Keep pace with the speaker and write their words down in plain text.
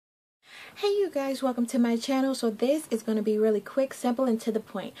Hey you guys, welcome to my channel. So this is going to be really quick, simple, and to the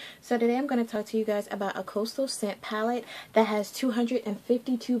point. So today I'm going to talk to you guys about a coastal scent palette that has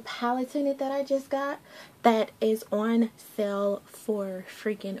 252 palettes in it that I just got, that is on sale for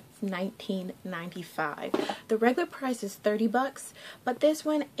freaking $19.95. The regular price is 30 bucks, but this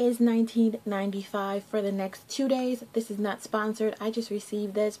one is $19.95 for the next 2 days. This is not sponsored. I just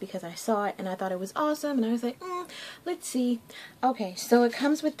received this because I saw it and I thought it was awesome, and I was like, let's see. Okay, so it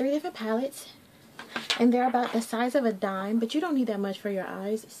comes with 3 different palettes, and they're about the size of a dime, but you don't need that much for your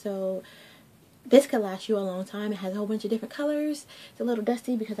eyes, so this could last you a long time. It has a whole bunch of different colors. It's a little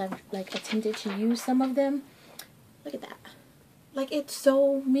dusty because I've attempted to use some of them. Look at that. It's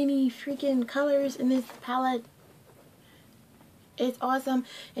so many freaking colors in this palette. It's awesome,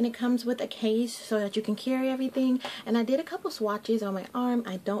 and it comes with a case so that you can carry everything. And I did a couple swatches on my arm.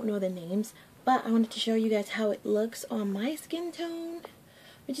 I don't know the names, but I wanted to show you guys how it looks on my skin tone,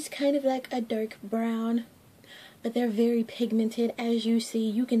 which is kind of like a dark brown. But they're very pigmented, as you see.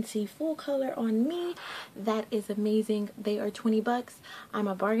 You can see full color on me. That is amazing. They are 20 bucks. I'm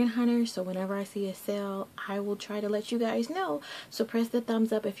a bargain hunter, so whenever I see a sale, I will try to let you guys know. So press the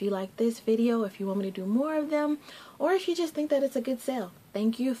thumbs up if you like this video, if you want me to do more of them, or if you just think that it's a good sale.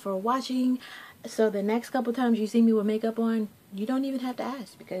 Thank you for watching. So the next couple times you see me with makeup on, you don't even have to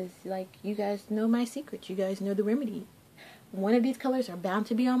ask, because you guys know my secret. You guys know the remedy. One of these colors are bound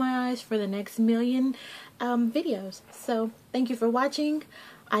to be on my eyes for the next million videos. So thank you for watching.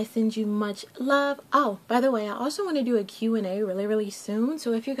 I send you much love. Oh, by the way, I also want to do a Q&A really soon.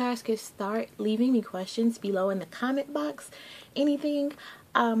 So if you guys could start leaving me questions below in the comment box, anything,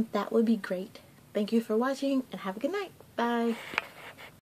 that would be great. Thank you for watching, and have a good night. Bye.